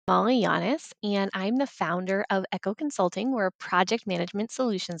Molly Yanis, and I'm the founder of Echo Consulting. We're a project management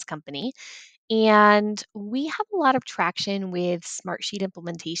solutions company. And we have a lot of traction with Smartsheet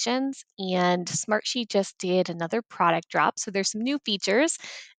implementations. And Smartsheet just did another product drop. So there's some new features.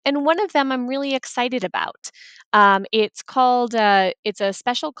 And one of them I'm really excited about. It's a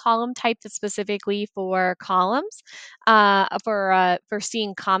special column type that's specifically for columns, for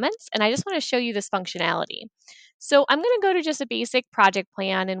seeing comments. And I just want to show you this functionality. So I'm going to go to just a basic project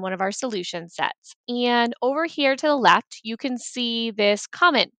plan in one of our solution sets. And over here to the left, you can see this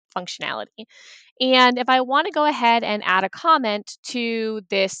comment functionality. And if I want to go ahead and add a comment to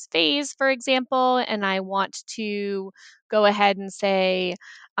this phase, for example, and I want to go ahead and say,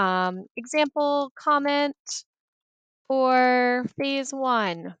 example comment for phase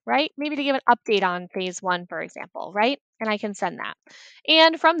one, right? Maybe to give an update on phase one, for example, right? And I can send that.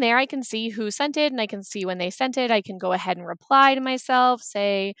 And from there, I can see who sent it and I can see when they sent it. I can go ahead and reply to myself,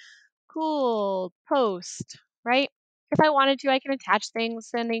 say, cool post, right? If I wanted to, I can attach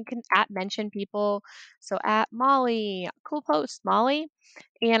things and they can mention people. So at Molly, cool post, Molly,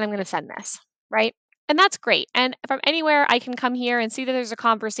 and I'm going to send this, right? And that's great. And from anywhere, I can come here and see that there's a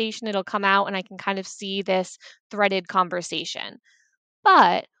conversation. It'll come out and I can kind of see this threaded conversation.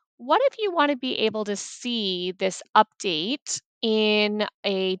 But what if you want to be able to see this update in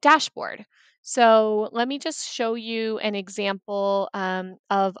a dashboard? So let me just show you an example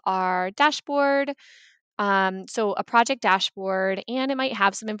of our dashboard. So a project dashboard, and it might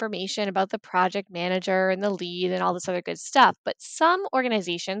have some information about the project manager and the lead and all this other good stuff. But some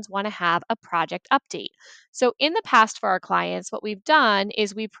organizations want to have a project update. So in the past for our clients, what we've done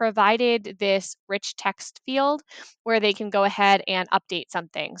is we provided this rich text field where they can go ahead and update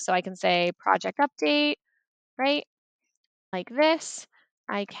something. So I can say project update, right? Like this.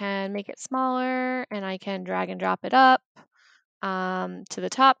 I can make it smaller and I can drag and drop it up to the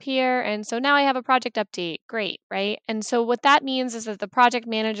top here. And so now I have a project update. Great, right? And so what that means is that the project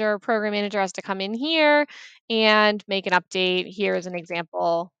manager, program manager has to come in here and make an update. Here's an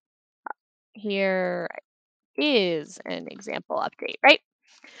example. Here is an example update, right?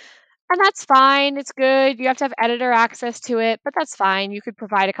 And that's fine. It's good. You have to have editor access to it, but that's fine. You could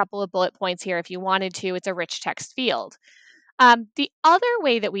provide a couple of bullet points here if you wanted to. It's a rich text field. The other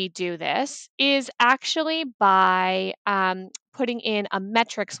way that we do this is actually by putting in a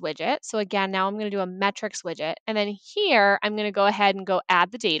metrics widget. So again, now I'm going to do a metrics widget. And then here, I'm going to go ahead and go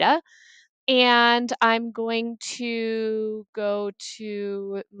add the data. And I'm going to go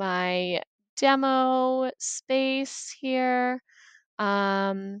to my demo space here.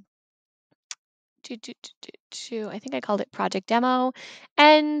 Um, I think I called it project demo.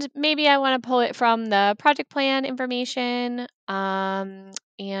 And maybe I want to pull it from the project plan information. And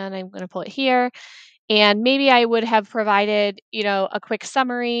I'm going to pull it here. And maybe I would have provided, a quick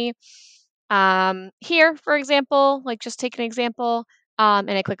summary here, for example, like just take an example,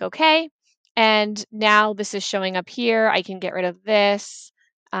 and I click OK. And now this is showing up here. I can get rid of this,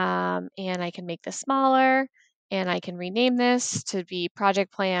 and I can make this smaller, and I can rename this to be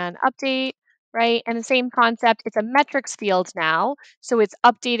project plan update, right? And the same concept, it's a metrics field now. So it's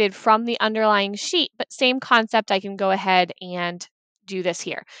updated from the underlying sheet, but same concept, I can go ahead and do this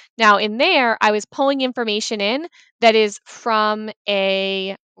here. Now in there, I was pulling information in that is from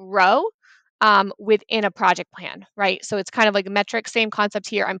a row within a project plan, right? So it's kind of like a metric, same concept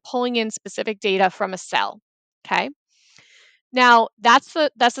here. I'm pulling in specific data from a cell. Okay. Now that's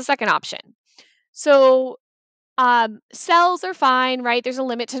the second option. So cells are fine, right? There's a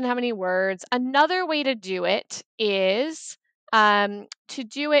limit to how many words. Another way to do it is to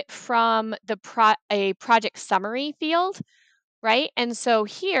do it from a project summary field, right? And so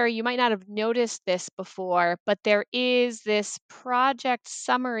here, you might not have noticed this before, but there is this project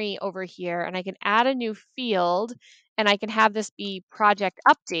summary over here, and I can add a new field, and I can have this be project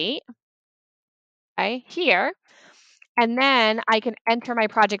update, okay, here. And then I can enter my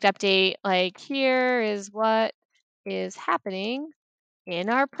project update, like here is what is happening in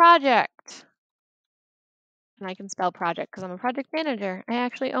our project. And I can spell project because I'm a project manager. I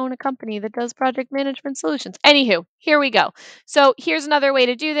actually own a company that does project management solutions. Anywho, here we go. So here's another way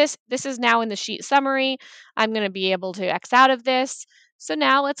to do this. This is now in the sheet summary. I'm going to be able to X out of this. So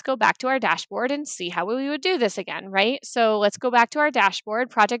now let's go back to our dashboard and see how we would do this again, right? So let's go back to our dashboard,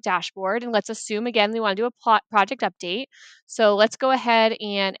 project dashboard, and let's assume again we want to do a project update. So let's go ahead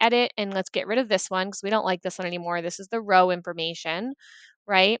and edit, and let's get rid of this one because we don't like this one anymore. This is the row information,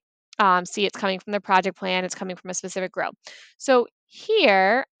 right? See, it's coming from the project plan. It's coming from a specific row. So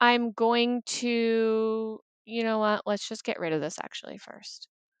here, I'm going to, you know what? Let's just get rid of this actually first.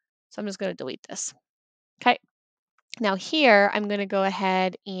 So I'm just going to delete this. Okay. Now here, I'm going to go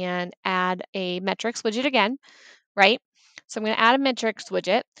ahead and add a metrics widget again, right? So I'm going to add a metrics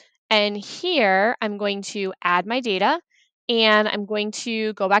widget. And here, I'm going to add my data. And I'm going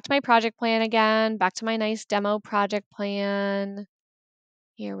to go back to my project plan again, back to my nice demo project plan.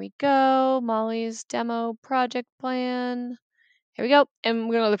 Here we go, Molly's demo project plan. Here we go, and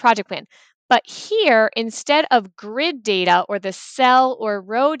we're going to go to the project plan. But here, instead of grid data or the cell or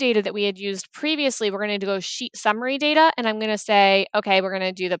row data that we had used previously, we're going to go sheet summary data, and I'm going to say, okay, we're going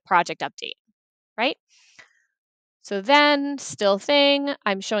to do the project update, right? So then, still thing,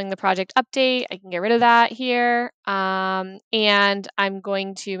 I'm showing the project update. I can get rid of that here. And I'm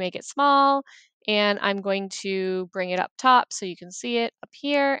going to make it small, and I'm going to bring it up top so you can see it up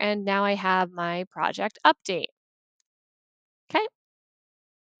here. And now I have my project update. Okay,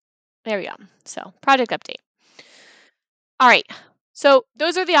 there we go. So project update. All right. So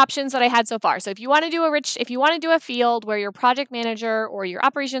those are the options that I had so far. So if you want to do a field where your project manager or your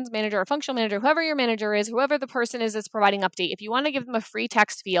operations manager or functional manager, whoever your manager is, whoever the person is that's providing update, if you want to give them a free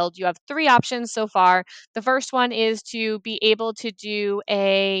text field, you have 3 options so far. The first one is to be able to do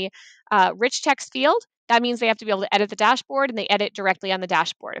a rich text field. That means they have to be able to edit the dashboard, and they edit directly on the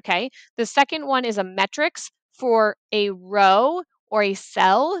dashboard, okay? The second one is a metrics for a row or a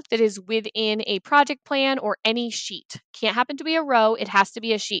cell that is within a project plan or any sheet. Can't happen to be a row, it has to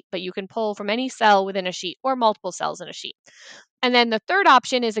be a sheet, but you can pull from any cell within a sheet or multiple cells in a sheet. And then the third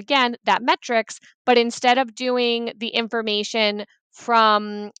option is, again, that metrics, but instead of doing the information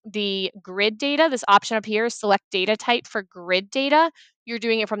from the grid data, this option up here, select data type for grid data, you're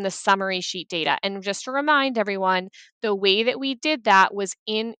doing it from the summary sheet data. And just to remind everyone, the way that we did that was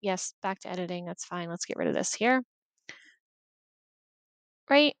yes, back to editing, that's fine. Let's get rid of this here.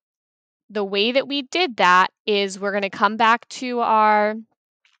 Right? The way that we did that is we're going to come back to our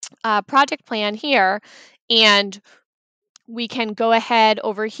project plan here, and we can go ahead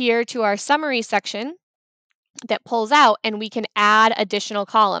over here to our summary section that pulls out, and we can add additional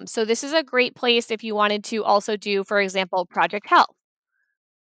columns. So this is a great place if you wanted to also do, for example, project health,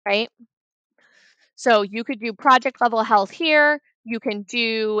 right? So you could do project level health here. You can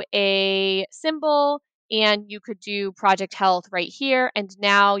do a symbol, and you could do project health right here. And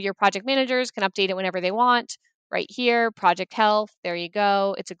now your project managers can update it whenever they want. Right here, project health. There you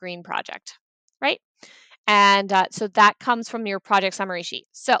go. It's a green project, right? And so that comes from your project summary sheet.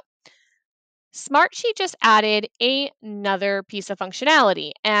 So Smartsheet just added another piece of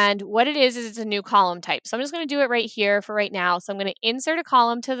functionality. And what it is it's a new column type. So I'm just going to do it right here for right now. So I'm going to insert a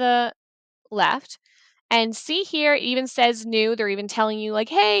column to the left. And see here, it even says new. They're even telling you like,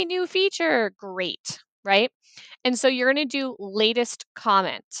 hey, new feature. Great, right? And so you're going to do latest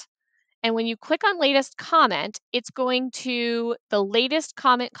comment. And when you click on latest comment, the latest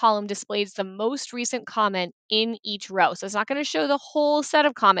comment column displays the most recent comment in each row. So it's not going to show the whole set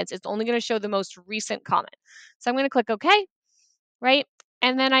of comments. It's only going to show the most recent comment. So I'm going to click OK, right?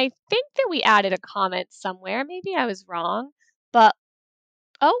 And then I think that we added a comment somewhere. Maybe I was wrong, but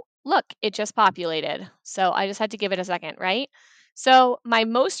oh, look, it just populated. So I just had to give it a second, right? So my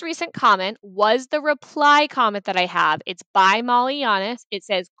most recent comment was the reply comment that I have. It's by Molly Giannis. It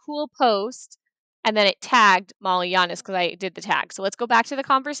says cool post, and then it tagged Molly Giannis because I did the tag. So let's go back to the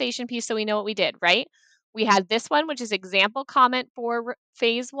conversation piece so we know what we did, right? We had this one, which is example comment for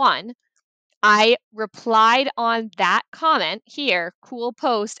phase 1. I replied on that comment here, cool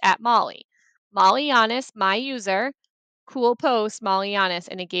post at Molly. Molly Giannis, my user, cool post, Molly Giannis,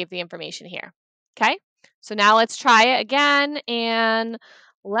 and it gave the information here. Okay, so now let's try it again, and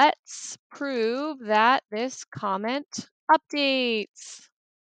let's prove that this comment updates.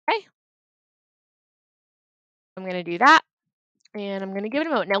 Okay, I'm going to do that, and I'm going to give it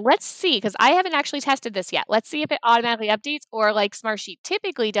a moment. Now let's see, because I haven't actually tested this yet. Let's see if it automatically updates, or like Smartsheet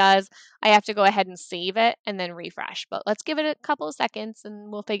typically does, I have to go ahead and save it and then refresh. But let's give it a couple of seconds, and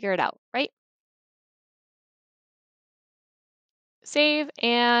we'll figure it out, right? Save,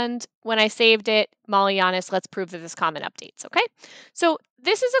 and when I saved it, Molly Giannis, let's prove that this comment updates, okay? So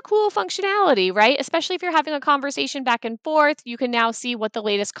this is a cool functionality, right? Especially if you're having a conversation back and forth, you can now see what the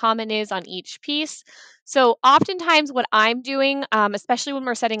latest comment is on each piece. So oftentimes what I'm doing, especially when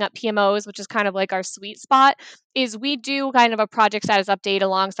we're setting up PMOs, which is kind of like our sweet spot, is we do kind of a project status update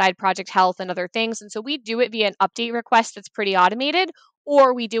alongside project health and other things. And so we do it via an update request that's pretty automated,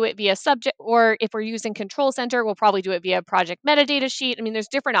 or we do it via subject, or if we're using Control Center, we'll probably do it via project metadata sheet. I mean, there's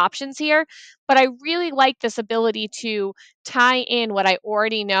different options here, but I really like this ability to tie in what I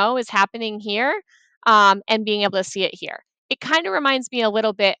already know is happening here and being able to see it here. It kind of reminds me a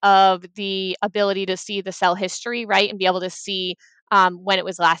little bit of the ability to see the cell history, right? And be able to see when it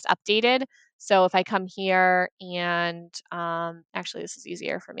was last updated. So if I come here and actually this is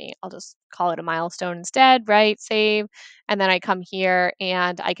easier for me. I'll just call it a milestone instead, right? Save. And then I come here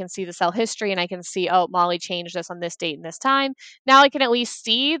and I can see the cell history and I can see, oh, Molly changed this on this date and this time. Now I can at least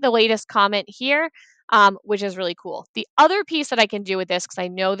see the latest comment here, which is really cool. The other piece that I can do with this, because I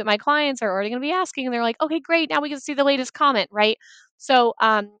know that my clients are already going to be asking, and they're like, okay, great, now we can see the latest comment, right? So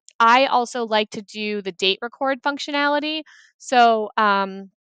I also like to do the date record functionality. So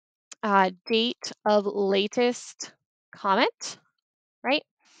date of latest comment, right?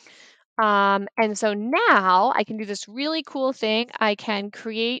 And so now I can do this really cool thing. I can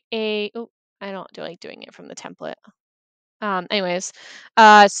create oh, I don't like doing it from the template. Anyways,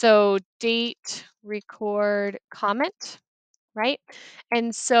 so date record comment, right?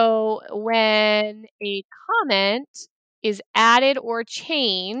 And so when a comment is added or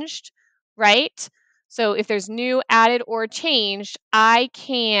changed, right? So if there's new, added, or changed, I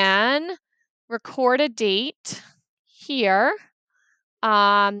can record a date here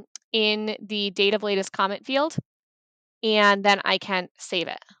in the date of latest comment field, and then I can save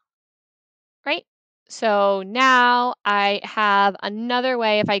it, right? So now I have another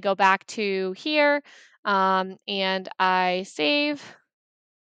way if I go back to here and I save.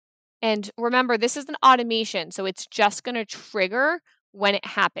 And remember, this is an automation, so it's just going to trigger when it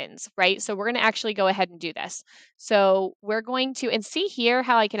happens, right? So we're going to actually go ahead and do this. So we're going to, and see here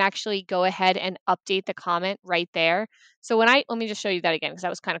how I can actually go ahead and update the comment right there. So let me just show you that again, because that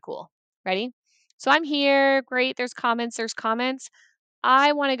was kind of cool. Ready? So I'm here, great, there's comments.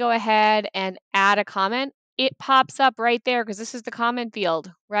 I want to go ahead and add a comment. It pops up right there because this is the comment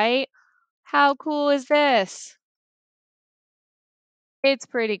field, right? How cool is this? It's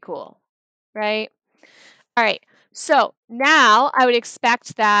pretty cool, right? All right, so now I would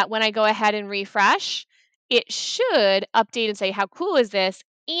expect that when I go ahead and refresh, it should update and say, how cool is this?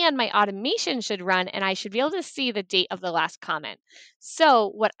 And my automation should run and I should be able to see the date of the last comment. So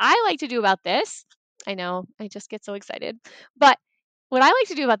what I like to do about this, I know I just get so excited, but what I like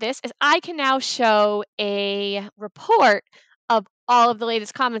to do about this is I can now show a report of all of the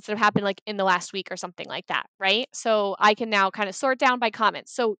latest comments that have happened like in the last week or something like that, right? So I can now kind of sort down by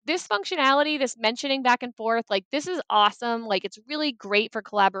comments. So this functionality, this mentioning back and forth, like this is awesome. Like it's really great for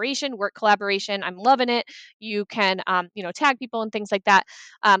collaboration, work collaboration. I'm loving it. You can, tag people and things like that.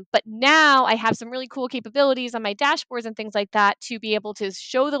 But now I have some really cool capabilities on my dashboards and things like that to be able to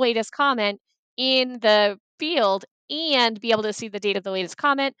show the latest comment in the field and be able to see the date of the latest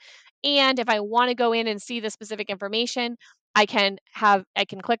comment. And if I want to go in and see the specific information, I can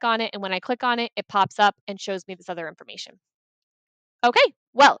click on it, and when I click on it, it pops up and shows me this other information. Okay,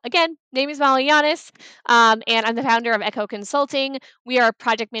 well, again, name is Molly Yanis, and I'm the founder of Echo Consulting. We are a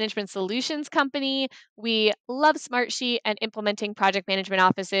project management solutions company. We love Smartsheet and implementing project management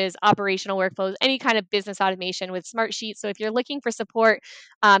offices, operational workflows, any kind of business automation with Smartsheet. So if you're looking for support,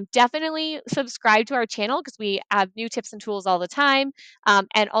 definitely subscribe to our channel because we have new tips and tools all the time.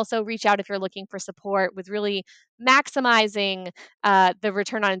 And also reach out if you're looking for support with really maximizing the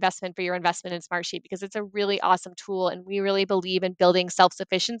return on investment for your investment in Smartsheet, because it's a really awesome tool and we really believe in building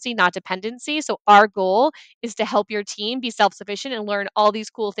self-sufficiency, not dependency. So our goal is to help your team be self-sufficient and learn all these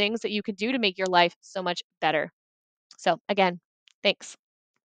cool things that you can do to make your life so much better. So again, thanks.